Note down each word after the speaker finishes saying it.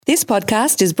This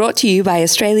podcast is brought to you by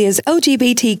Australia's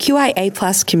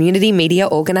LGBTQIA+ community media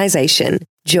organisation,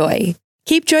 Joy.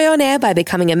 Keep Joy on air by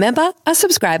becoming a member, a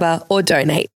subscriber, or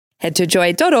donate. Head to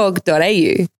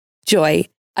joy.org.au. Joy,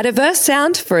 a diverse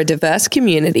sound for a diverse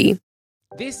community.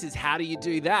 This is How Do You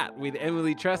Do That with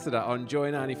Emily Tressida on Joy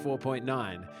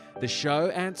 94.9, the show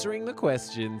answering the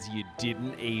questions you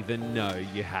didn't even know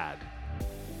you had.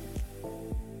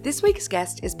 This week's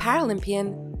guest is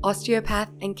Paralympian,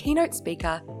 osteopath, and keynote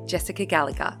speaker Jessica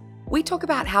Gallagher. We talk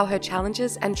about how her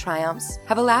challenges and triumphs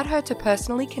have allowed her to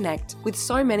personally connect with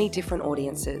so many different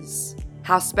audiences,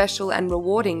 how special and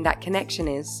rewarding that connection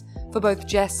is for both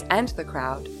Jess and the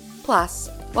crowd. Plus,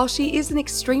 while she is an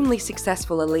extremely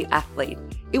successful elite athlete,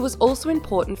 it was also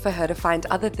important for her to find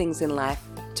other things in life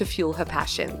to fuel her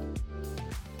passion.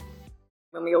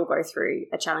 When we all go through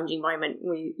a challenging moment,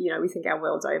 we think our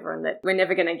world's over and that we're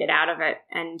never going to get out of it.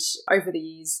 And over the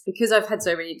years, because I've had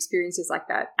so many experiences like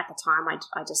that, at the time,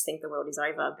 I just think the world is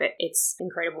over. But it's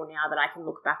incredible now that I can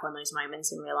look back on those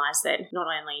moments and realise that not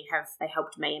only have they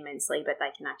helped me immensely, but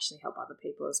they can actually help other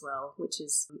people as well, which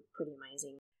is pretty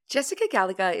amazing. Jessica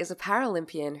Gallagher is a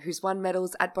Paralympian who's won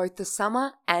medals at both the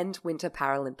Summer and Winter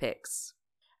Paralympics.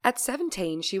 At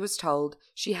 17, she was told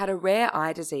she had a rare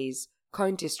eye disease,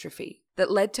 cone dystrophy, that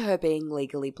led to her being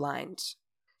legally blind.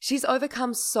 She's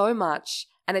overcome so much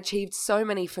and achieved so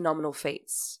many phenomenal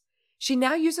feats. She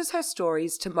now uses her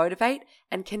stories to motivate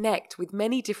and connect with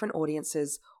many different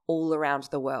audiences all around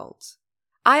the world.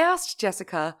 I asked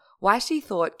Jessica why she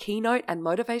thought keynote and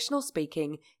motivational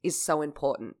speaking is so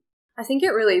important. I think it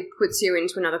really puts you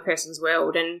into another person's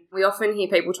world, and we often hear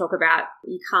people talk about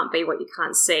you can't be what you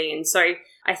can't see. And so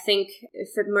I think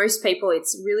for most people,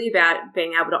 it's really about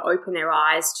being able to open their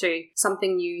eyes to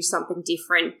something new, something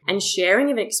different, and sharing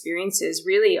of experiences.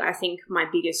 Really, I think my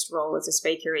biggest role as a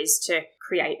speaker is to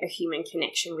create a human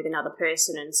connection with another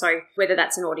person. And so whether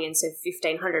that's an audience of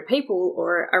 1,500 people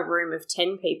or a room of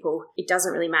 10 people, it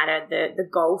doesn't really matter. The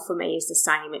goal for me is the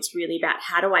same. It's really about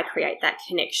how do I create that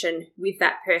connection with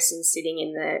that person sitting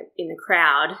in the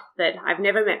crowd that I've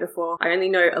never met before. I only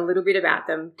know a little bit about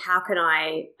them. How can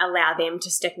I allow them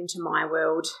to step into my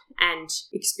world and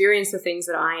experience the things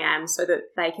that I am so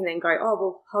that they can then go, oh,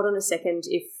 well, hold on a second.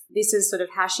 If this is sort of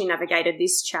how she navigated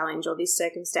this challenge or this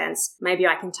circumstance, maybe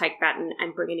I can take that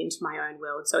and bring it into my own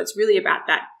world. So it's really about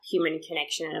that human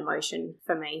connection and emotion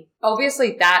for me.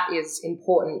 Obviously, that is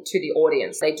important to the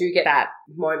audience. They do get that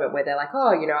moment where they're like, oh,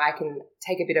 I can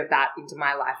take a bit of that into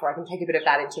my life, or I can take a bit of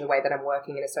that into the way that I'm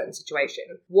working in a certain situation.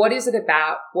 What is it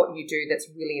about what you do that's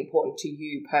really important to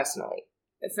you personally?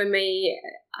 For me,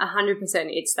 100%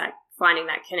 it's that finding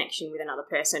that connection with another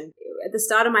person. At the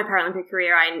start of my Paralympic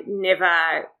career, I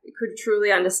never could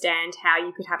truly understand how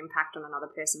you could have impact on another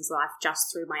person's life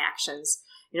just through my actions.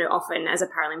 Often as a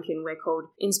Paralympian, we're called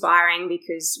inspiring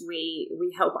because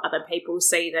we help other people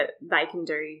see that they can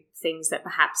do things that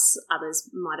perhaps others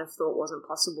might have thought wasn't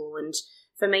possible. And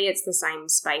for me, it's the same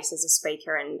space as a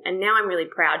speaker. And now I'm really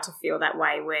proud to feel that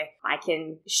way, where I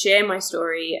can share my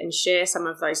story and share some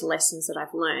of those lessons that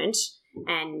I've learned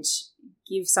and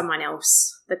give someone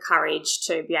else the courage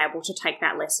to be able to take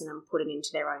that lesson and put it into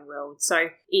their own world. So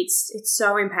it's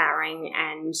so empowering,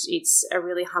 and it's a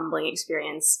really humbling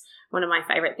experience. One of my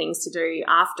favourite things to do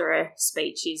after a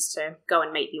speech is to go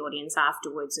and meet the audience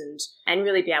afterwards and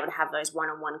really be able to have those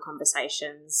one-on-one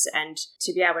conversations and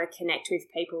to be able to connect with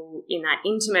people in that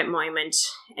intimate moment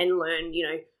and learn,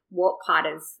 what part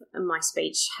of my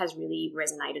speech has really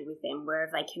resonated with them, where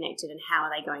have they connected, and how are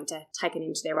they going to take it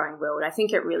into their own world. I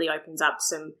think it really opens up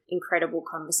some incredible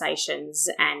conversations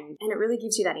and it really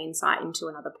gives you that insight into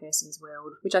another person's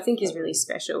world, which I think is really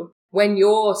special. When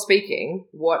you're speaking,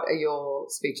 what are your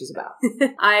speeches about?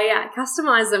 I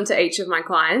customize them to each of my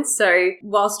clients. So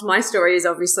whilst my story is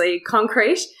obviously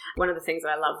concrete, one of the things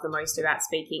that I love the most about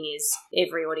speaking is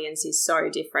every audience is so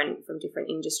different, from different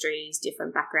industries,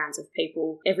 different backgrounds of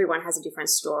people. Everyone has a different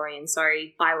story. And so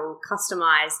I will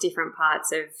customize different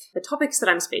parts of the topics that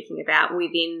I'm speaking about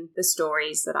within the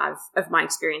stories that of my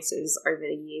experiences over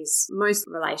the years, most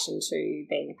in relation to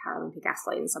being a Paralympic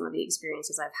athlete and some of the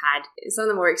experiences I've had. Some of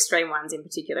the more extreme ones in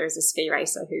particular is a ski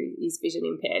racer who is vision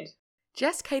impaired.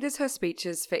 Jess caters her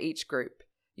speeches for each group,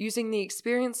 using the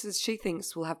experiences she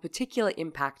thinks will have particular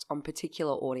impact on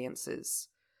particular audiences.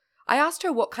 I asked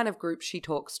her what kind of group she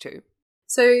talks to.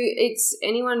 So it's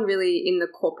anyone really in the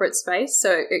corporate space.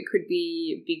 So it could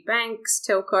be big banks,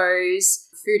 telcos,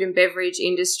 food and beverage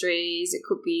industries. It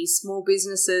could be small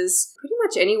businesses, pretty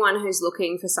much anyone who's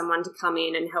looking for someone to come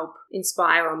in and help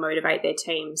inspire or motivate their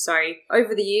team. So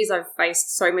over the years, I've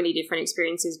faced so many different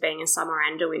experiences being a summer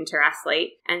and a winter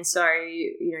athlete. And so,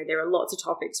 there are lots of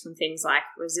topics from things like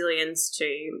resilience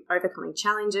to overcoming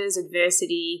challenges,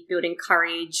 adversity, building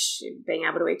courage, being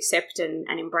able to accept and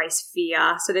embrace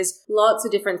fear. So there's lots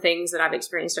of different things that I've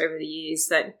experienced over the years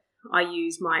that I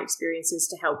use my experiences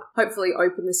to help hopefully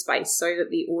open the space so that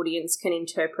the audience can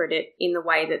interpret it in the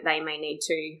way that they may need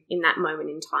to in that moment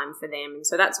in time for them. And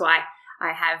so that's why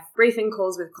I have briefing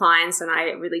calls with clients and I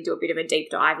really do a bit of a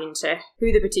deep dive into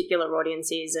who the particular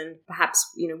audience is and perhaps,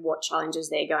 what challenges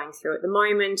they're going through at the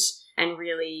moment and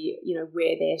really,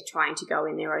 where they're trying to go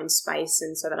in their own space,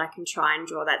 and so that I can try and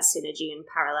draw that synergy and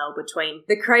parallel between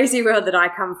the crazy world that I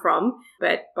come from,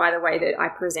 but by the way that I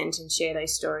present and share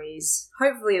those stories,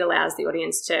 hopefully it allows the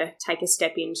audience to take a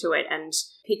step into it and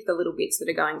pick the little bits that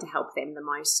are going to help them the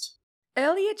most.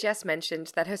 Earlier, Jess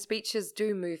mentioned that her speeches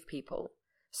do move people.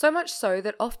 So much so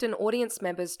that often audience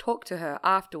members talk to her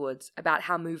afterwards about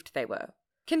how moved they were.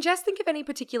 Can Jess think of any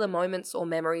particular moments or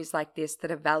memories like this that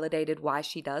have validated why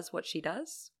she does what she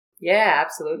does? Yeah,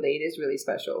 absolutely. It is really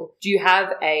special. Do you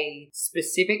have a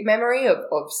specific memory of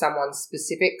someone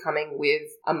specific coming with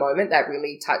a moment that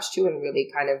really touched you and really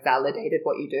kind of validated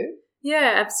what you do?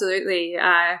 Yeah, absolutely.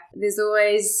 There's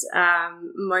always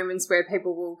moments where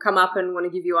people will come up and want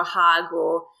to give you a hug,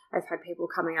 or I've had people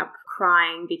coming up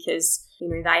crying because,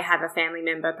 they have a family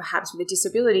member perhaps with a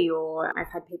disability, or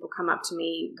I've had people come up to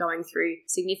me going through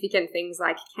significant things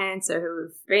like cancer who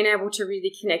have been able to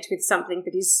really connect with something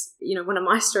that is, one of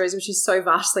my stories, which is so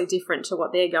vastly different to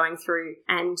what they're going through.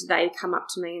 And they come up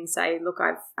to me and say, look,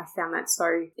 I found that so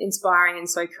inspiring and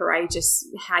so courageous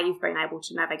how you've been able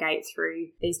to navigate through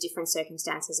these different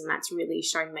circumstances. And that's really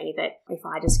shown me that if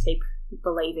I just keep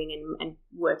believing and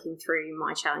working through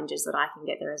my challenges, that I can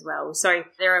get there as well. So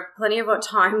there are plenty of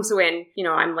times when,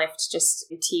 I'm left just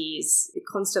in tears. It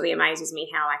constantly amazes me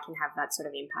how I can have that sort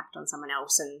of impact on someone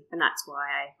else. And that's why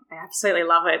I absolutely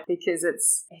love it, because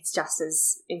it's just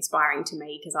as inspiring to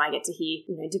me, because I get to hear,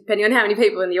 depending on how many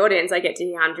people in the audience, I get to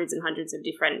hear hundreds and hundreds of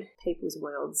different people's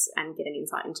worlds and get an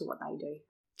insight into what they do.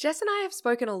 Jess and I have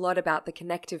spoken a lot about the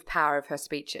connective power of her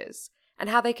speeches and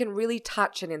how they can really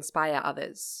touch and inspire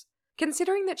others.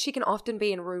 Considering that she can often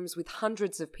be in rooms with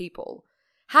hundreds of people,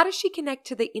 how does she connect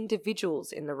to the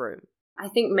individuals in the room? I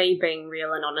think me being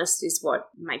real and honest is what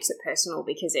makes it personal,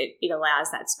 because it allows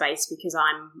that space, because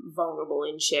I'm vulnerable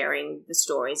in sharing the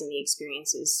stories and the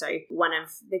experiences. So one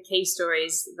of the key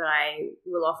stories that I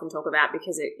will often talk about,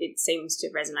 because it seems to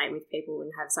resonate with people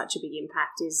and have such a big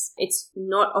impact, is it's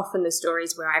not often the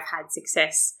stories where I've had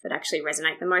success that actually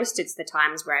resonate the most. It's the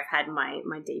times where I've had my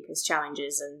deepest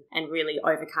challenges and really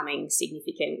overcoming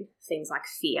significant things like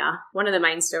fear. One of the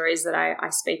main stories that I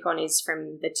speak on is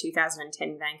from the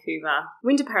 2010 Vancouver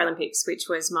Winter Paralympics, which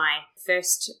was my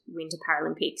first Winter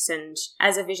Paralympics. And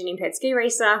as a vision impaired ski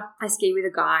racer, I ski with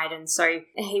a guide, and so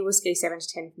he will ski 7 to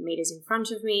 10 metres in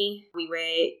front of me. We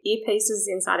wear earpieces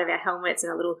inside of our helmets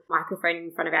and a little microphone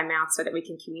in front of our mouth so that we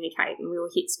can communicate, and we will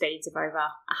hit speeds of over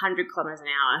 100 kilometres an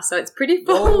hour. So it's pretty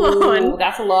full on.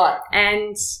 That's a lot.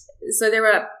 And so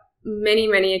there are many,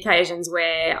 many occasions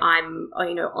where I'm,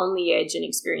 on the edge and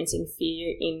experiencing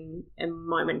fear in a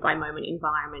moment by moment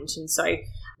environment. And so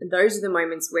those are the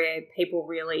moments where people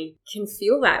really can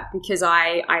feel that, because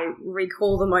I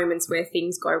recall the moments where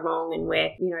things go wrong and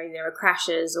where, there are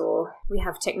crashes or we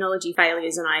have technology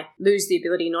failures, and I lose the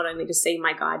ability not only to see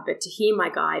my guide, but to hear my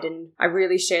guide. And I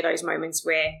really share those moments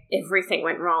where everything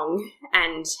went wrong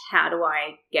and how do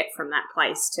I get from that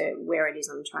place to where it is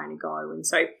I'm trying to go. And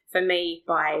so for me,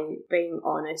 by being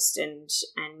honest and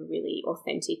really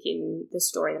authentic in the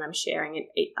story that I'm sharing,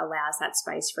 it allows that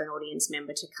space for an audience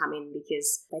member to come in,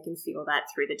 because they can feel that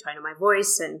through the tone of my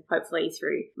voice and hopefully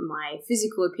through my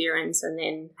physical appearance, and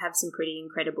then have some pretty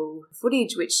incredible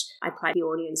footage which I play the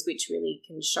audience, which really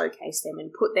can showcase them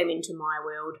and put them into my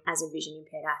world as a vision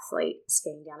impaired athlete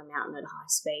skiing down a mountain at high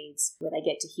speeds, where they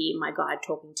get to hear my guide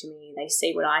talking to me. They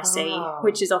see what I see,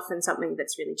 which is often something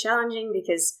that's really challenging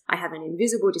because I have an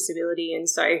invisible disability, and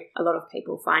so a lot of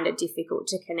people find it difficult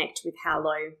to connect with how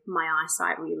low my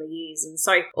eyesight really is. And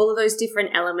so all of those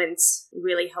different elements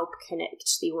really help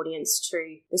connect the audience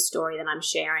to the story that I'm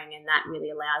sharing, and that really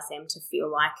allows them to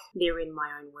feel like they're in my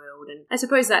own world. And I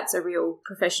suppose that's a real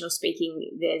professional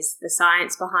speaking. There's the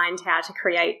science behind how to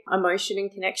create emotion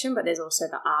and connection, but there's also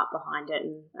the art behind it.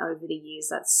 And over the years,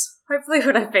 that's hopefully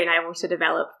what I've been able to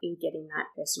develop in getting that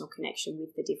personal connection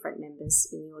with the different members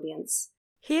in the audience.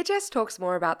 Here Jess talks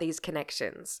more about these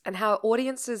connections and how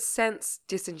audiences sense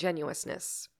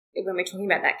disingenuousness. When we're talking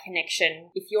about that connection,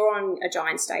 if you're on a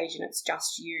giant stage and it's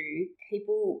just you,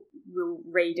 people will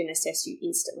read and assess you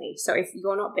instantly. So if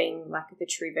you're not being like the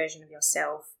true version of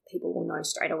yourself, people will know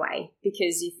straight away.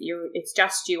 Because if it's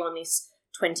just you on this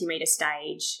 20-meter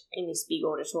stage in this big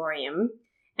auditorium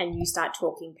and you start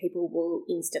talking, people will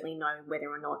instantly know whether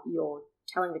or not you're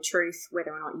telling the truth,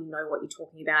 whether or not you know what you're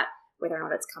talking about, whether or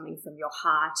not it's coming from your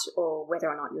heart, or whether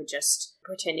or not you're just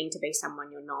pretending to be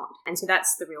someone you're not. And so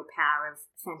that's the real power of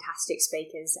fantastic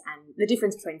speakers. And the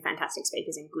difference between fantastic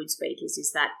speakers and good speakers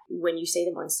is that when you see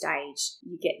them on stage,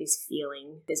 you get this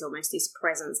feeling. There's almost this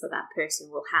presence that that person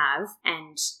will have,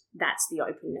 and that's the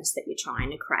openness that you're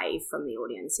trying to crave from the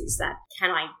audience, is that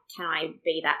can I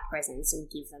be that presence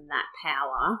and give them that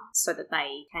power so that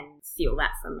they can feel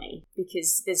that from me?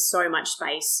 Because there's so much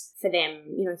space for them,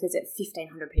 if there's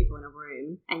 1,500 people in a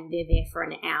room and they're there for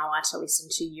an hour to listen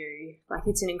to you, like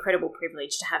it's an incredible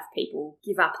privilege to have people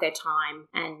give up their time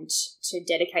and to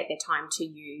dedicate their time to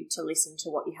you to listen to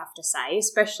what you have to say,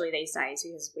 especially these days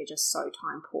because we're just so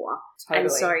time poor. Totally.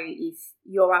 And so if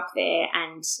you're up there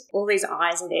and all these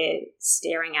eyes are there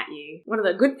staring at you. One of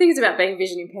the good things about being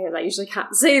vision impaired, I usually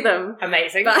can't see them.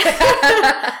 Amazing. But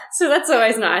so that's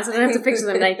always nice. I don't have to picture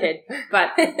them naked.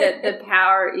 But the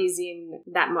power is in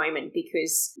that moment,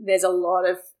 because there's a lot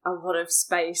of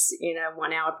space in a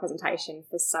 1 hour presentation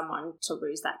for someone to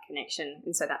lose that connection.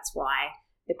 And so that's why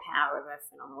the power of a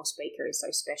phenomenal speaker is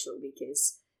so special,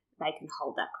 because they can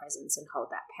hold that presence and hold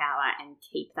that power and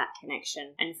keep that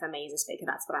connection. And for me as a speaker,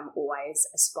 that's what I'm always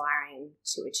aspiring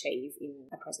to achieve in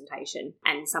a presentation.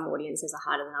 And some audiences are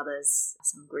harder than others,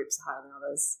 some groups are harder than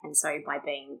others. And so by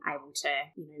being able to,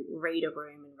 read a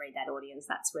room and read that audience,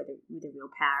 that's where the real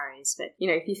power is. But,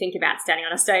 if you think about standing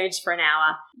on a stage for an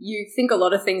hour, you think a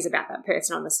lot of things about that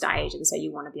person on the stage. And so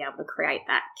you want to be able to create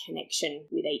that connection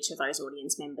with each of those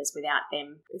audience members without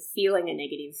them feeling a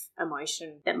negative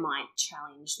emotion that might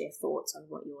challenge their thoughts on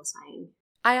what you're saying.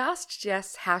 I asked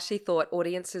Jess how she thought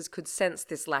audiences could sense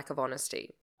this lack of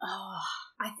honesty.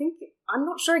 I'm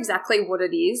not sure exactly what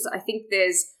it is. I think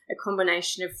there's a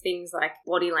combination of things like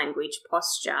body language,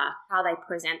 posture, how they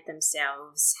present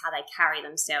themselves, how they carry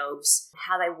themselves,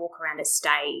 how they walk around a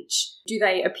stage. Do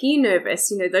they appear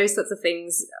nervous? Those sorts of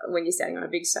things when you're standing on a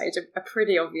big stage are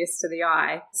pretty obvious to the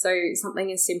eye. So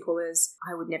something as simple as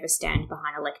I would never stand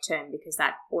behind a lectern because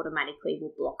that automatically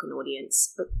will block an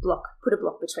audience, put a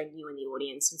block between you and the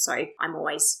audience. And so I'm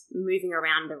always moving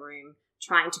around the room,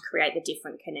 trying to create the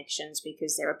different connections,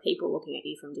 because there are people looking at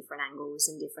you from different angles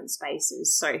and different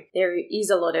spaces. So there is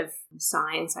a lot of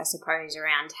science, I suppose,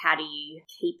 around how do you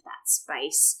keep that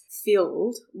space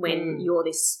filled when you're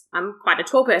this, I'm quite a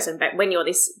tall person, but when you're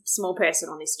this small person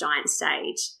on this giant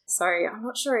stage. So I'm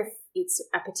not sure if it's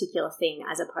a particular thing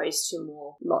as opposed to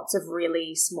more lots of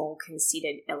really small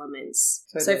considered elements.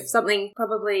 Totally. So something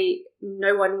probably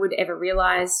no one would ever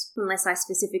realise unless I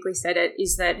specifically said it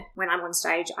is that when I'm on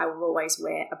stage, I will always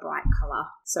wear a bright colour.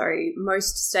 So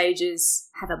most stages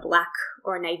have a black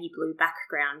or a navy blue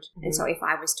background. Mm-hmm. And so if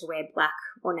I was to wear black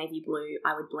or navy blue,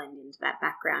 I would blend into that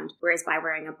background. Whereas by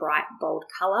wearing a bright, bold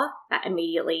colour, that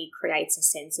immediately creates a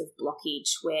sense of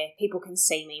blockage where people can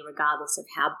see me regardless of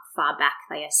how far back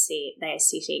they are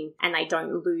sitting, and they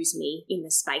don't lose me in the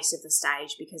space of the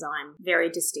stage because I'm very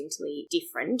distinctly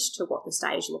different to what the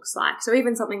stage looks like. So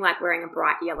even something like wearing a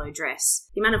bright yellow dress,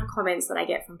 the amount of comments that I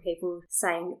get from people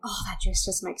saying, oh, that dress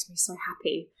just makes me so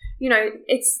happy.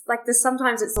 It's like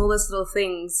sometimes it's all those little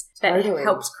things that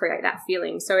helps create that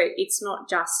feeling. So it's not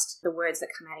just the words that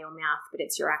come out of your mouth, but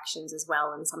it's your actions as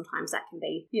well. And sometimes that can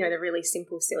be, the really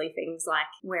simple, silly things like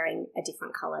wearing a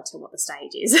different colour to what the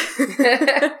stage is.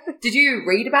 Did you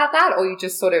read about that, or you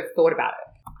just sort of thought about it?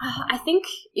 I think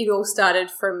it all started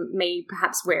from me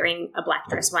perhaps wearing a black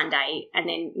dress one day and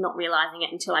then not realising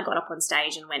it until I got up on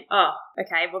stage and went, oh,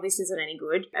 okay, well, this isn't any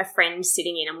good. A friend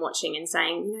sitting in and watching and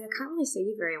saying, I can't really see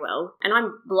you very well. And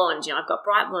I'm blonde, I've got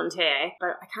bright blonde hair, but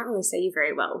I can't really see you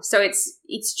very well. So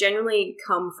it's generally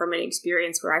come from an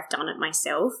experience where I've done it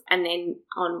myself, and then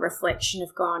on reflection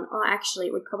have gone, oh, actually,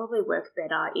 it would probably work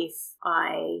better if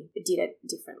I did it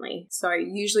differently. So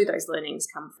usually those learnings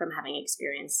come from having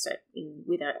experienced it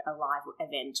with a live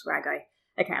event where I go,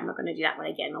 okay, I'm not going to do that one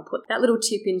again. I'll put that little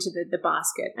tip into the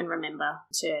basket and remember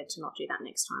to not do that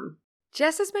next time.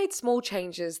 Jess has made small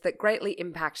changes that greatly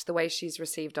impact the way she's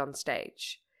received on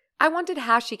stage. I wondered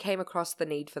how she came across the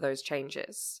need for those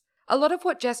changes. A lot of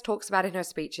what Jess talks about in her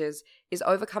speeches is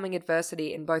overcoming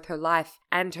adversity in both her life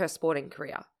and her sporting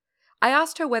career. I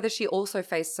asked her whether she also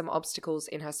faced some obstacles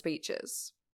in her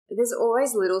speeches. there's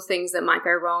always little things that might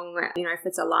go wrong. You know, if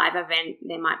it's a live event,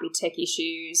 there might be tech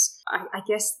issues. I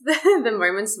guess the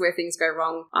moments where things go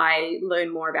wrong, I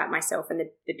learn more about myself and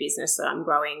the business that I'm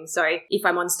growing. So if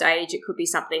I'm on stage, it could be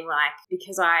something like,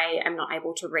 because I am not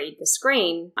able to read the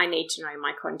screen, I need to know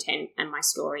my content and my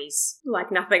stories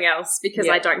like nothing else, because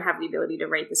I don't have the ability to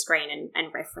read the screen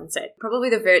and reference it. Probably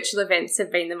the virtual events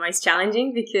have been the most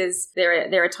challenging, because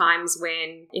there are times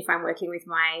when if I'm working with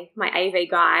my AV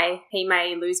guy, he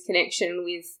may lose connection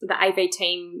with the AV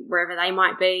team wherever they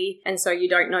might be. And so you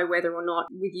don't know whether or not,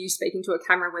 with you speaking to a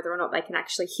camera, whether or not they can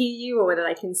actually hear you or whether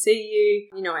they can see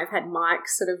you. You know, I've had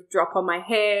mics sort of drop on my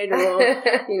head, or,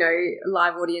 you know,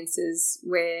 live audiences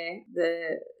where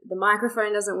the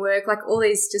microphone doesn't work, like all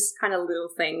these just kind of little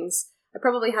things. I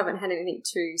probably haven't had anything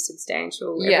too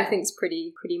substantial. Yeah. Everything's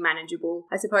pretty manageable.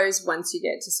 I suppose once you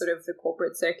get to sort of the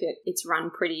corporate circuit, it's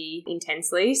run pretty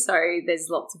intensely. So there's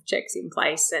lots of checks in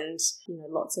place and, you know,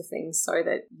 lots of things so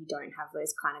that you don't have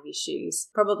those kind of issues.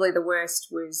 Probably the worst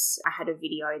was I had a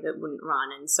video that wouldn't run.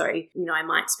 And so, you know, I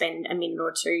might spend a minute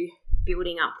or two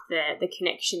building up the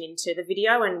connection into the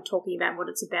video and talking about what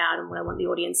it's about and what I want the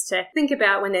audience to think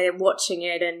about when they're watching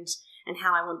it, and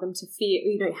how I want them to feel,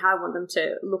 you know, how I want them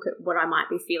to look at what I might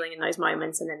be feeling in those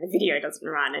moments, and then the video doesn't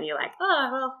run and you're like,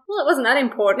 oh, well, it wasn't that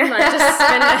important. I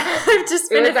just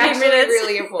spent a few minutes.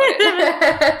 Really important.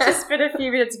 Just spent a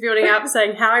few minutes building up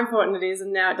saying how important it is,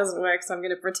 and now it doesn't work, so I'm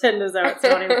going to pretend as though it's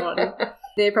not important.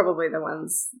 They're probably the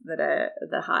ones that are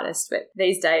the hardest. But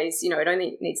these days, you know, it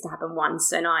only needs to happen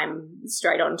once and I'm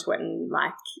straight onto it, and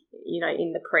like, you know,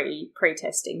 in the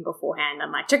pre-testing beforehand,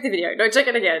 I'm like, check the video, no, check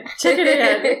it again,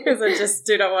 because I just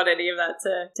do not want any of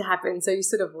that to happen. So you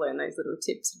sort of learn those little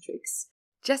tips and tricks.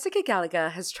 Jessica Gallagher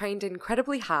has trained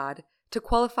incredibly hard to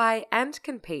qualify and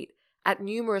compete at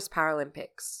numerous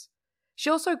Paralympics. She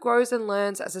also grows and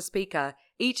learns as a speaker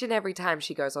each and every time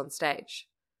she goes on stage.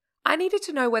 I needed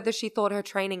to know whether she thought her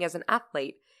training as an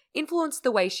athlete influenced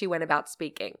the way she went about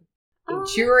speaking.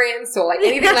 Endurance or like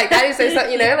anything like that? Is there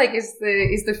something, you know, like is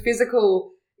the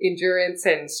physical endurance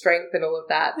and strength and all of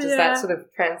that, does that sort of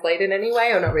translate in any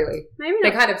way or not really? Maybe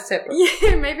not. They're kind of separate.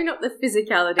 Yeah, maybe not the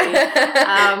physicality.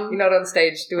 You're not on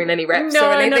stage doing any reps no,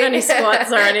 or anything? not any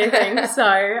squats or anything.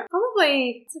 So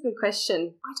probably, it's a good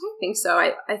question. I don't think so.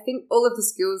 I think all of the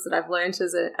skills that I've learned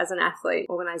as an athlete,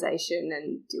 organisation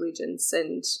and diligence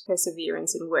and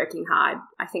perseverance and working hard,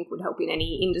 I think would help in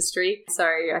any industry. So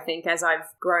I think as I've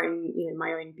grown, you know,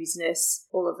 my own business,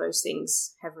 all of those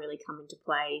things have really come into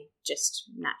play just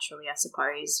naturally, I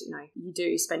suppose. You know, you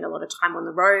do spend a lot of time on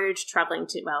the road, travelling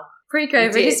to, well,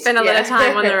 pre-COVID, you spent a lot of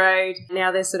time on the road.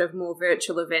 Now there's sort of more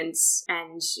virtual events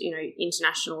and, you know,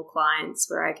 international clients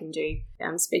where I can do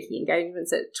speaking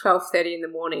engagements at 12:30 in the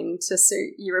morning to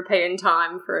suit European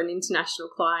time for an international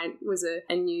client was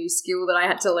a new skill that I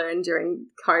had to learn during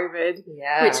COVID,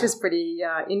 which was pretty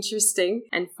interesting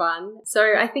and fun.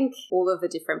 So I think all of the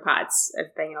different parts of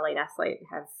being an elite athlete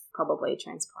have probably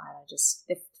transpired.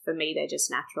 For me, they're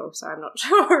just natural, so I'm not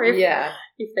sure if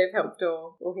they've helped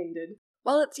or hindered.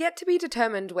 While it's yet to be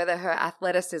determined whether her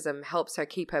athleticism helps her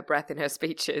keep her breath in her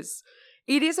speeches,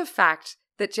 it is a fact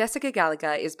that Jessica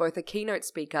Gallagher is both a keynote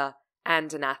speaker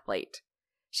and an athlete.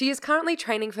 She is currently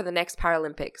training for the next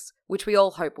Paralympics, which we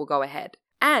all hope will go ahead.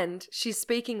 And she's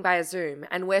speaking via Zoom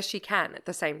and where she can at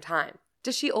the same time.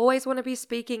 Does she always want to be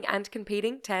speaking and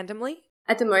competing tandemly?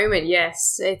 At the moment,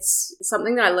 yes. It's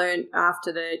something that I learned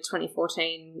after the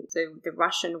 2014, the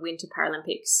Russian Winter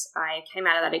Paralympics. I came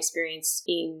out of that experience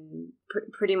in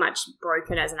pretty much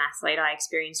broken as an athlete. I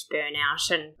experienced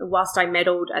burnout, and whilst I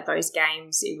medalled at those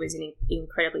games, it was an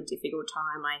incredibly difficult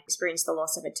time. I experienced the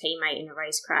loss of a teammate in a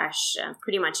race crash.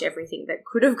 Pretty much everything that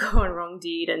could have gone wrong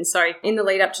did. And so in the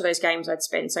lead up to those games, I'd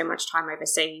spend so much time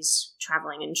overseas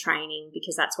traveling and training,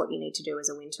 because that's what you need to do as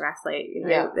a winter athlete. You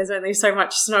know, there's only so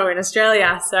much snow in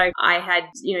Australia. So I had,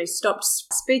 you know, stopped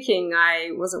speaking. I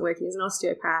wasn't working as an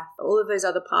osteopath. All of those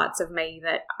other parts of me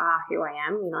that are who I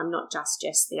am. You know, I'm not just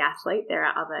the athlete. There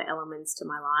are other elements to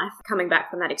my life. Coming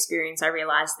back from that experience, I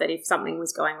realised that if something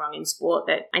was going wrong in sport,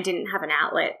 that I didn't have an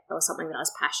outlet or something that I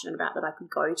was passionate about that I could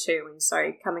go to. And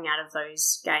so coming out of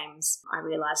those games, I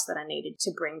realised that I needed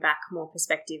to bring back more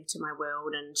perspective to my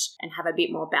world and have a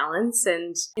bit more balance.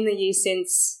 And in the years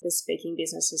since, the speaking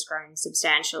business has grown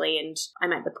substantially, and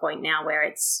I'm at the point now where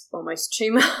it's almost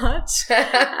too much,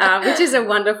 which is a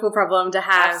wonderful problem to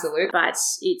have. Absolutely. But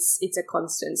it's a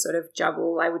constant sort of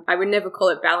juggle. I would never call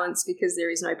it balance, because there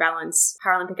is no balance.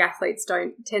 Paralympic athletes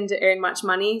don't tend to earn much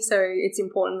money, so it's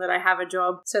important that I have a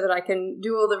job so that I can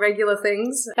do all the regular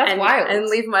things and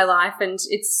live my life. And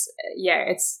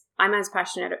I'm as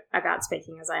passionate about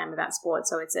speaking as I am about sport,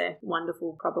 so it's a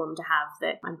wonderful problem to have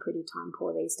that I'm pretty time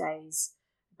poor these days,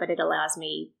 but it allows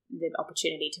me the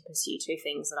opportunity to pursue two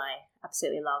things that I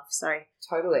absolutely love. So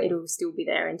Totally. it'll still be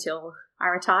there until I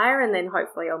retire, and then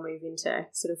hopefully I'll move into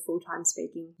sort of full-time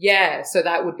speaking. Yeah, so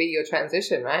that would be your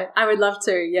transition, right? I would love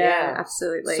to, yeah.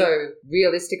 Absolutely. So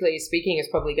realistically, speaking is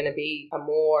probably going to be a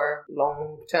more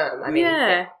long-term. I mean,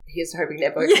 here's hoping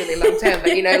they're both really long-term,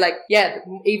 but,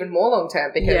 even more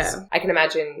long-term, because I can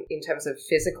imagine in terms of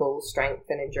physical strength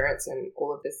and endurance and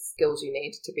all of the skills you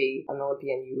need to be an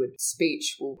Olympian,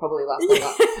 speech will probably last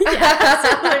longer.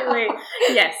 Absolutely.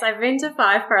 Yes, I've been to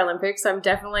 5 Paralympics. I'm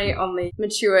definitely on the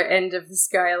mature end of the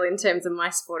scale in terms of my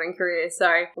sporting career.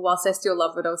 So whilst I still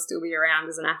love it, I'll still be around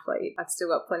as an athlete. I've still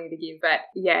got plenty to give. But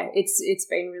yeah, it's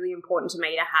been really important to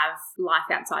me to have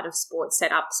life outside of sport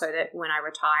set up so that when I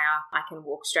retire, I can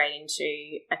walk straight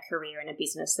into a career in a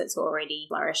business that's already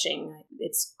flourishing.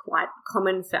 It's quite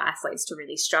common for athletes to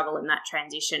really struggle in that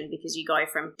transition because you go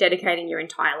from dedicating your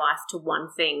entire life to one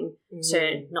thing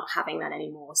to not having that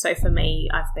anymore. So for me,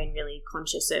 I've been really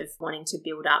conscious of wanting to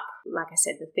build up, like I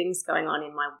said, the things going on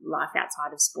in my life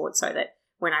outside of sport so that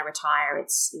when I retire,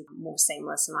 it's more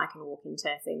seamless and I can walk into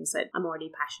things that I'm already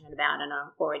passionate about and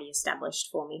are already established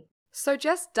for me. So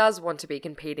Jess does want to be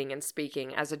competing and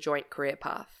speaking as a joint career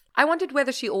path. I wondered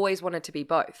whether she always wanted to be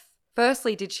both.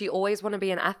 Firstly, did she always want to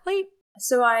be an athlete?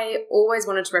 So I always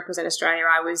wanted to represent Australia.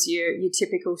 I was your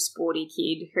typical sporty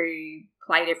kid who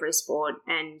played every sport,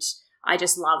 and I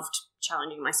just loved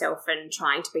challenging myself and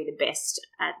trying to be the best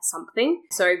at something.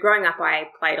 So growing up, I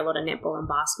played a lot of netball and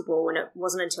basketball, and it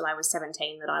wasn't until I was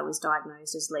 17 that I was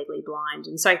diagnosed as legally blind.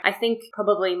 And so I think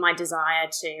probably my desire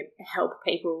to help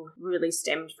people really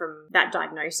stemmed from that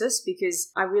diagnosis,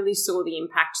 because I really saw the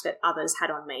impact that others had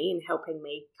on me in helping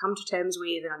me come to terms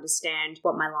with and understand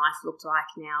what my life looked like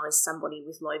now as somebody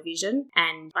with low vision.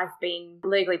 And I've been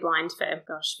legally blind for,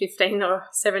 15 or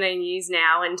 17 years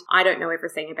now, and I don't know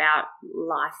everything about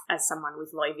life as someone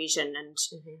with low vision, and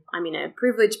I'm in a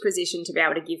privileged position to be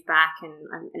able to give back, and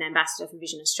I'm an ambassador for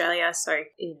Vision Australia. So,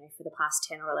 for the past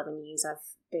 10 or 11 years, I've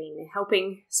been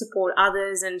helping support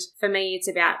others, and for me it's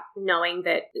about knowing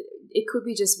that it could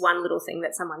be just one little thing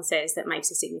that someone says that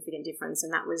makes a significant difference.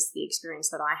 And that was the experience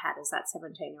that I had as that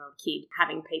 17-year-old kid,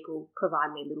 having people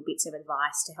provide me little bits of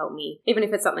advice to help me, even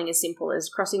if it's something as simple as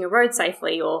crossing a road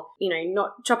safely, or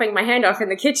not chopping my hand off in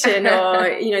the kitchen, or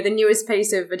the newest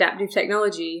piece of adaptive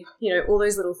technology. All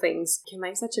those little things can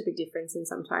make such a big difference, and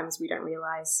sometimes we don't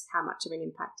realize how much of an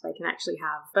impact they can actually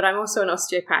have. But I'm also an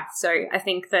osteopath, so I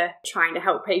think the trying to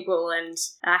help people and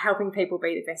helping people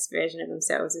be the best version of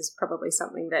themselves is probably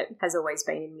something that has always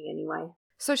been in me anyway.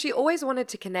 So she always wanted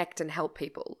to connect and help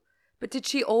people, but did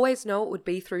she always know it would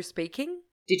be through speaking?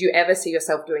 Did you ever see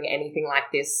yourself doing anything like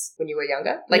this when you were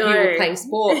younger? Like, No. you were playing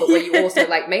sport, but were you also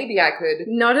like, maybe I could?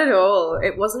 Not at all.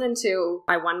 It wasn't until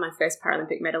I won my first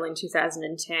Paralympic medal in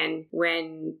 2010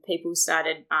 when people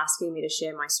started asking me to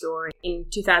share my story. In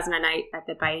 2008 at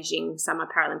the Beijing Summer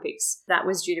Paralympics, that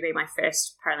was due to be my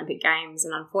first Paralympic Games,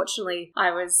 and unfortunately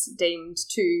I was deemed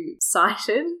too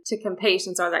sighted to compete,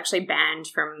 and so I was actually banned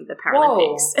from the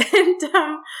Paralympics.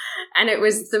 And it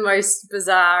was the most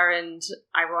bizarre and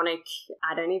ironic,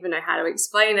 I don't even know how to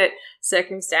explain it,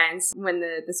 circumstance when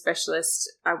the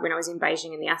specialist, when I was in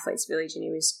Beijing in the Athletes Village, and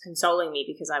he was consoling me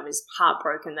because I was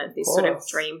heartbroken that this sort of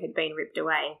dream had been ripped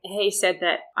away. He said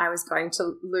that I was going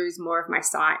to lose more of my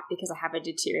sight because I have a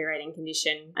deteriorating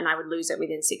condition, and I would lose it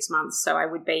within 6 months, so I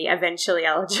would be eventually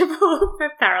eligible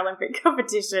for Paralympic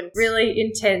competition. Really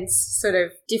intense sort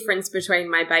of difference between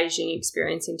my Beijing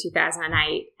experience in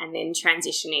 2008 and then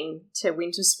transitioning to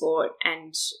winter sport,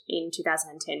 and in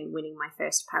 2010 winning my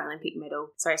first Paralympic medal.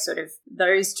 So sort of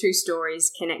those two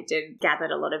stories connected,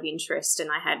 gathered a lot of interest, and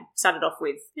I had started off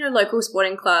with, local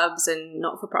sporting clubs and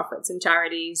not-for-profits and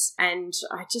charities, and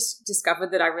I just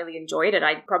discovered that I really enjoyed it.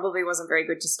 I probably wasn't very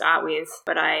good to start with,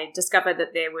 but I discovered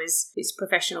that there was this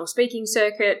professional speaking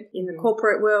circuit in the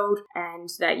corporate world, and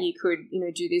that you could,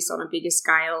 do this on a bigger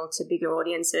scale to bigger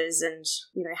audiences and,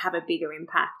 have a bigger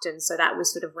impact. And so that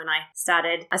was sort of when I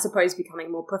started, I suppose,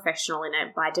 becoming more professional in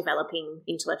it by developing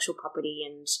intellectual property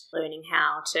and learning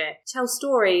how to tell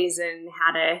stories and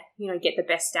how to, get the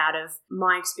best out of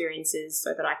my experiences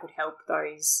so that I could help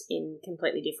those in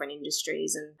completely different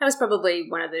industries. And that was probably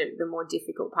one of the more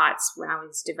difficult parts when I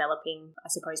was developing, I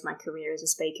suppose, my career as a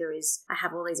speaker, is I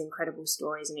have all these incredible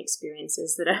stories and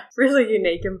experiences that are really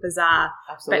unique and bizarre.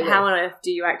 Absolutely. But how on earth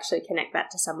do you actually connect that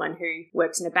to someone who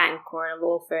works in a bank or a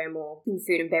law firm or in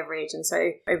food and beverage? And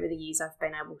so over the years, I've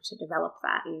been able to develop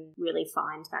that and really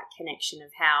find that connection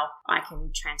of how I I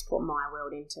can transport my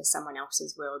world into someone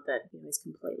else's world that is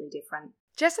completely different.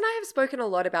 Jess and I have spoken a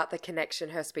lot about the connection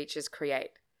her speeches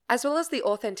create, as well as the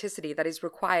authenticity that is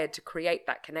required to create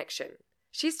that connection.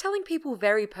 She's telling people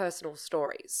very personal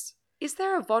stories. Is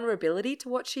there a vulnerability to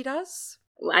what she does?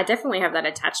 Well, I definitely have that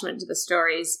attachment to the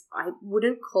stories. I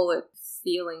wouldn't call it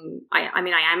feeling, I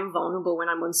mean, I am vulnerable when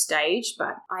I'm on stage,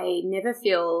 but I never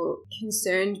feel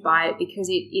concerned by it because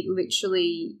it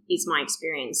literally is my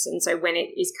experience. And so when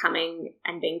it is coming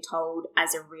and being told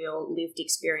as a real lived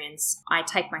experience, I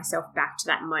take myself back to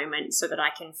that moment so that I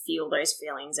can feel those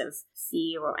feelings of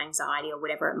fear or anxiety or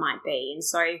whatever it might be. And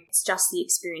so it's just the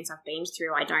experience I've been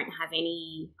through.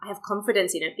 I have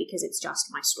confidence in it because it's just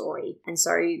my story. And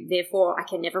so therefore I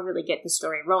can never really get the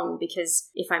story wrong, because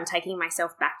if I'm taking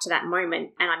myself back to that moment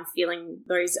and I'm feeling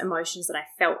those emotions that I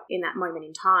felt in that moment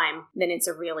in time, then it's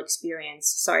a real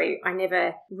experience. So I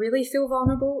never really feel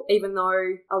vulnerable, even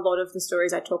though a lot of the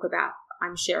stories I talk about,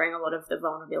 I'm sharing a lot of the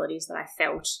vulnerabilities that I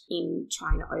felt in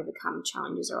trying to overcome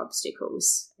challenges or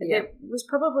obstacles. Yeah. There was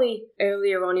probably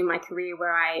earlier on in my career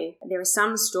where there were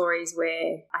some stories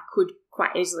where I could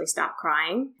quite easily start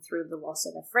crying through the loss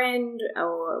of a friend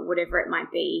or whatever it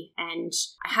might be. And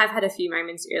I have had a few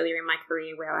moments earlier in my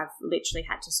career where I've literally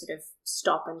had to sort of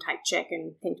stop and take check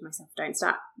and think to myself, don't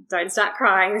start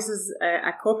crying. This is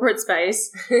a corporate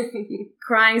space.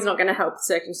 Crying is not going to help the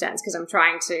circumstance, because I'm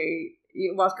trying to,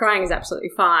 whilst crying is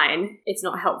absolutely fine, it's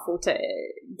not helpful to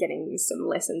getting some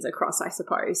lessons across, I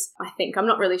suppose. I think. I'm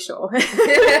not really sure.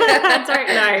 I don't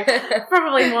know.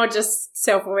 Probably more just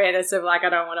self-awareness of I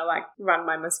don't want to run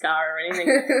my mascara or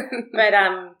anything. But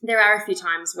there are a few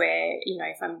times where,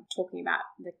 if I'm talking about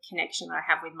the connection that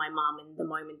I have with my mum and the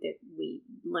moment that we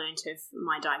learnt of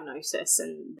my diagnosis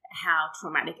and how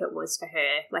traumatic it was for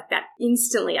her, that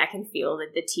instantly I can feel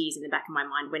the tears in the back of my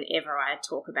mind whenever I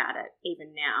talk about it,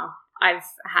 even now. I've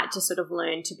had to sort of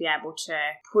learn to be able to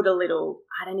put a little,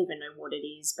 I don't even know what it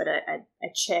is, but a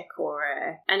check or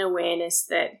an awareness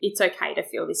that it's okay to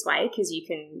feel this way, because you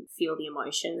can feel the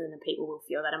emotion and the people will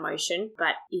feel that emotion,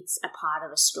 but it's a part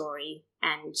of a story,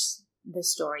 and the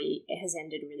story has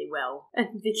ended really well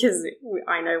because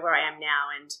I know where I am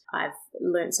now and I've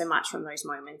learned so much from those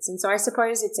moments. And so I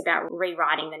suppose it's about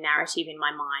rewriting the narrative in my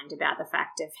mind about the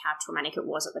fact of how traumatic it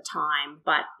was at the time,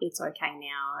 but it's okay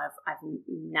now. I've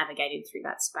navigated through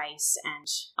that space and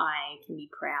I can be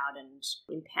proud and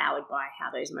empowered by how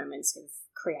those moments have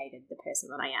created the person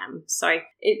that I am. So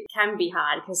it can be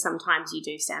hard because sometimes you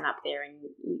do stand up there and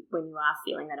when you are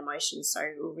feeling that emotion so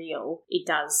real, it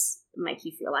does make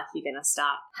you feel like you're going to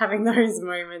start having those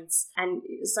moments. And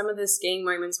some of the skiing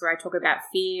moments where I talk about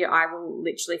fear, I will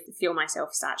literally feel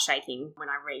myself start shaking when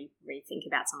I rethink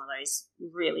about some of those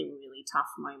really, really tough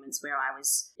moments where I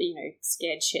was,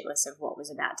 scared shitless of what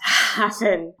was about to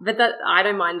happen. But that I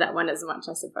don't mind that one as much,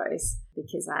 I suppose,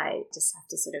 because I just have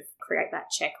to sort of create that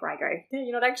check where I go, yeah,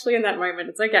 you're not actually in that moment.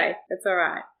 It's okay. It's all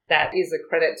right. That is a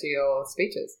credit to your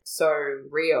speeches. So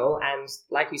real and,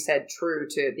 like you said, true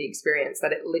to the experience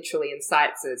that it literally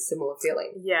incites a similar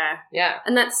feeling. Yeah. Yeah.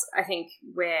 And that's, I think,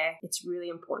 where it's really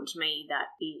important to me that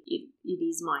it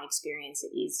is my experience.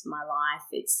 It is my life.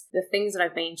 It's the things that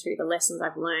I've been through, the lessons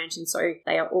I've learned. And so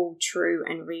they are all true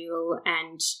and real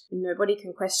and nobody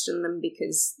can question them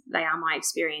because they are my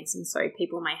experience. And so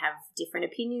people may have different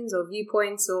opinions or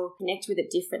viewpoints or connect with it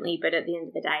differently. But at the end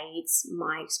of the day, it's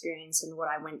my experience and what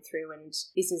I went through, and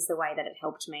this is the way that it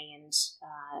helped me, and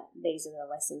these are the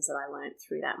lessons that I learned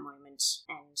through that moment,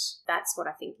 and that's what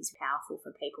I think is powerful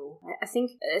for people. I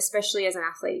think especially as an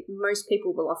athlete, most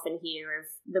people will often hear of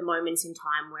the moments in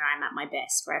time where I'm at my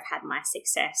best, where I've had my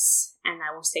success, and they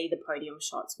will see the podium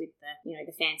shots with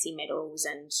the fancy medals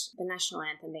and the national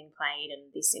anthem being played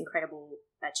and this incredible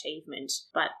achievement,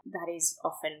 but that is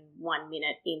often 1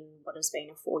 minute in what has been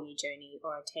a 4-year journey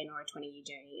or a 10 or a 20-year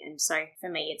journey. And so for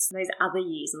me, it's those other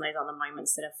years and those other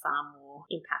moments that are far more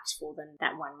impactful than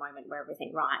that one moment where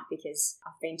everything right, because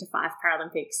I've been to 5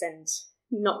 Paralympics and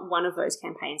not one of those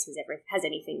campaigns has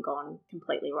anything gone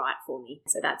completely right for me.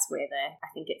 So that's where I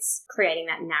think it's creating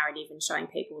that narrative and showing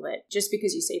people that just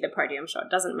because you see the podium shot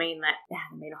doesn't mean that there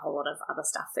hasn't been a whole lot of other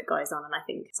stuff that goes on. And I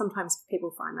think sometimes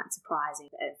people find that surprising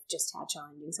of just how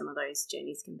challenging some of those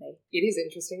journeys can be. It is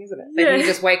interesting, isn't it? Then you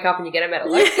just wake up and you get a medal.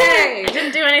 Like, hey,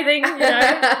 didn't do anything,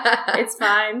 it's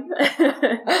fine.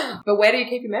 But where do you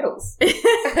keep your medals?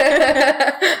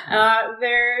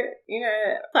 They're in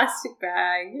a plastic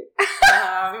bag.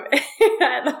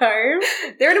 at home.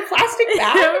 They're in a plastic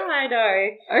bag? I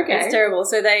know. Okay. It's terrible.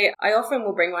 So I often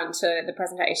will bring one to the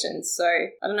presentations. So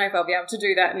I don't know if I'll be able to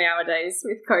do that nowadays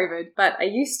with COVID, but I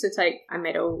used to take a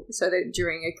medal so that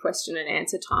during a question and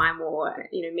answer time or,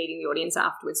 meeting the audience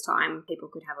afterwards time, people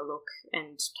could have a look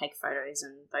and take photos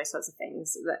and those sorts of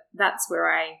things. That's where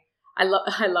I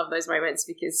love those moments,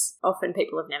 because often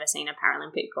people have never seen a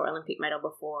Paralympic or Olympic medal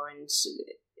before, and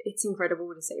it's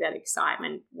incredible to see that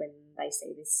excitement when they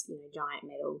see this, giant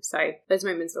medal. So those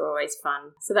moments are always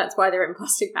fun. So that's why they're in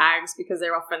plastic bags, because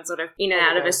they're often sort of in and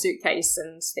out of a suitcase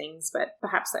and things, but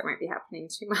perhaps that won't be happening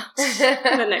too much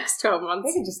in the next 12 months.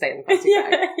 They can just stay in the plastic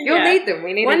bag. You'll need them.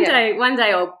 We need One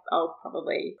day I'll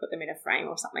probably put them in a frame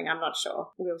or something. I'm not sure.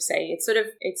 We'll see.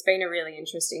 It's been a really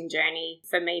interesting journey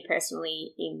for me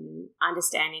personally in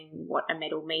understanding what a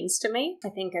medal means to me. I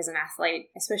think as an athlete,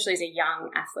 especially as a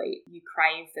young athlete, you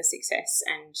crave for success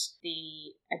and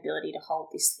the ability to hold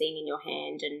this thing in your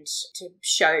hand and to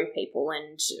show people.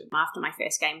 And after my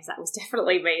first games, that was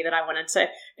definitely me, that I wanted to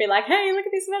be like, hey, look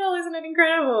at this medal, isn't it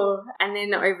incredible? And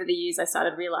then over the years, I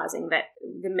started realizing that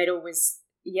the medal was,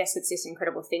 yes, it's this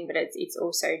incredible thing, but it's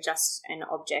also just an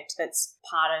object that's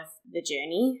part of the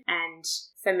journey. And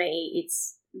for me,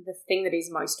 it's the thing that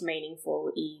is most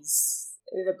meaningful is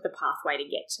the pathway to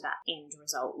get to that end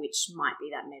result, which might be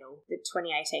that medal. The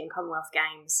 2018 Commonwealth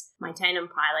Games, my tandem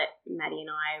pilot, Maddie, and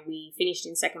I, we finished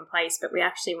in second place, but we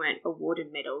actually weren't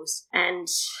awarded medals. And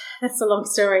that's a long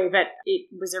story, but it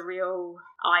was a real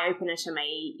eye-opener to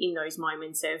me in those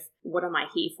moments of, what am I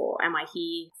here for? Am I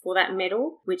here for that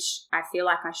medal, which I feel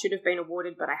like I should have been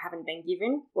awarded but I haven't been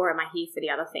given? Or am I here for the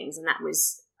other things? And that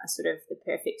was a sort of the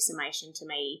perfect summation to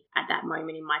me at that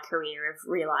moment in my career of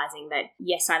realizing that,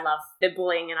 yes, I love the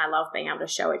bullying and I love being able to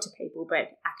show it to people,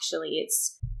 but actually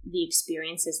it's the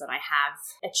experiences that I have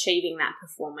achieving that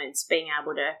performance, being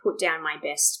able to put down my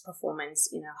best performance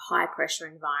in a high pressure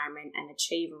environment and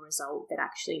achieve a result that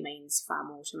actually means far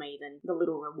more to me than the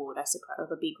little reward, I suppose, or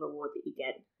the big reward that you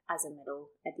get as a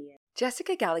medal at the end.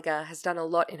 Jessica Gallagher has done a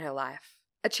lot in her life,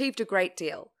 achieved a great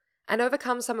deal, and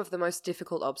overcome some of the most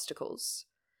difficult obstacles.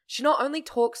 She not only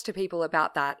talks to people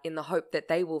about that in the hope that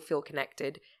they will feel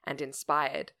connected and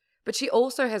inspired, but she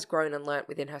also has grown and learnt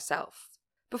within herself.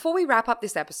 Before we wrap up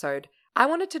this episode, I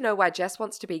wanted to know why Jess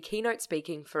wants to be keynote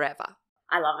speaking forever.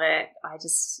 I love it.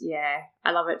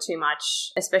 I love it too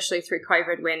much, especially through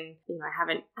COVID when, I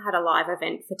haven't had a live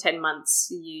event for 10 months.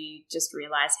 You just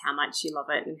realize how much you love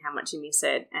it and how much you miss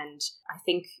it. And I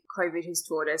think COVID has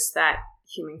taught us that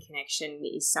human connection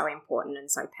is so important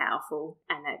and so powerful,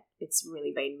 and that it's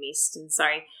really been missed. And so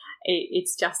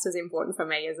it's just as important for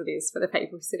me as it is for the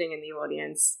people sitting in the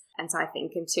audience. And so I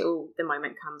think until the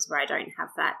moment comes where I don't have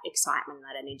that excitement,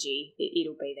 that energy,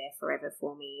 it'll be there forever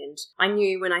for me. And I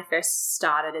knew when I first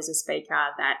started as a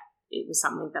speaker that it was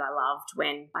something that I loved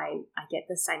when I get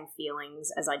the same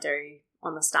feelings as I do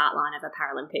on the start line of a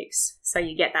Paralympics. So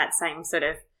you get that same sort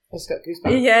of, I just got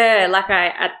goosebumps. Yeah, like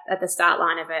at the start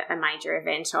line of a major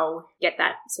event, I'll get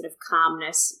that sort of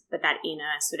calmness, but that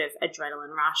inner sort of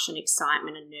adrenaline rush and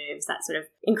excitement and nerves, that sort of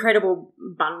incredible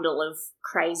bundle of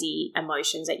crazy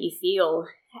emotions that you feel.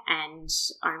 And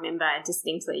I remember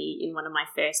distinctly in one of my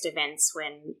first events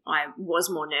when I was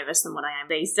more nervous than what I am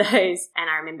these days, and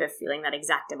I remember feeling that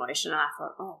exact emotion, and I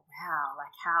thought, oh, wow,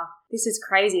 like how this is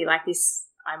crazy, like this,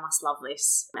 I must love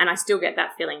this. And I still get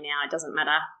that feeling now. It doesn't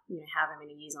matter, however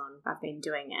many years on I've been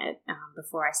doing it,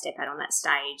 before I step out on that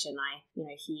stage and I,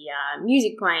 hear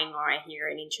music playing or I hear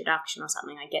an introduction or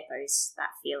something, I get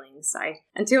that feeling. So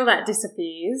until that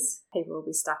disappears, people will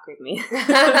be stuck with me.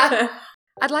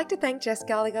 I'd like to thank Jess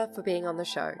Gallagher for being on the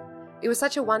show. It was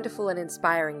such a wonderful and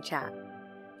inspiring chat.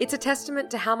 It's a testament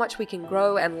to how much we can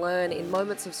grow and learn in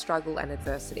moments of struggle and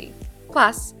adversity.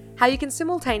 Plus, how you can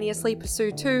simultaneously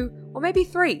pursue 2 or maybe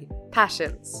 3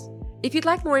 passions. If you'd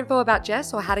like more info about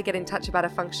Jess or how to get in touch about a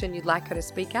function you'd like her to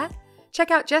speak at,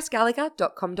 check out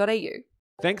jessgallagher.com.au.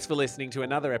 Thanks for listening to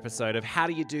another episode of How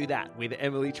Do You Do That with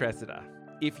Emily Tressida.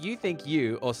 If you think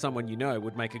you or someone you know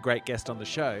would make a great guest on the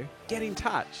show, get in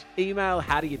touch. Email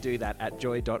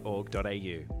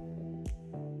howdoyoudothat@joy.org.au.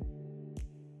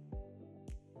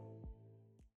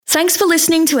 Thanks for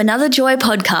listening to another Joy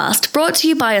podcast brought to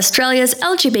you by Australia's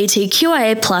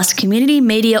LGBTQIA+ community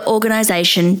media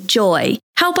organisation, Joy.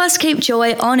 Help us keep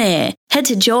Joy on air. Head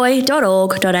to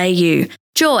joy.org.au.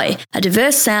 Joy, a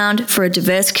diverse sound for a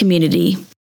diverse community.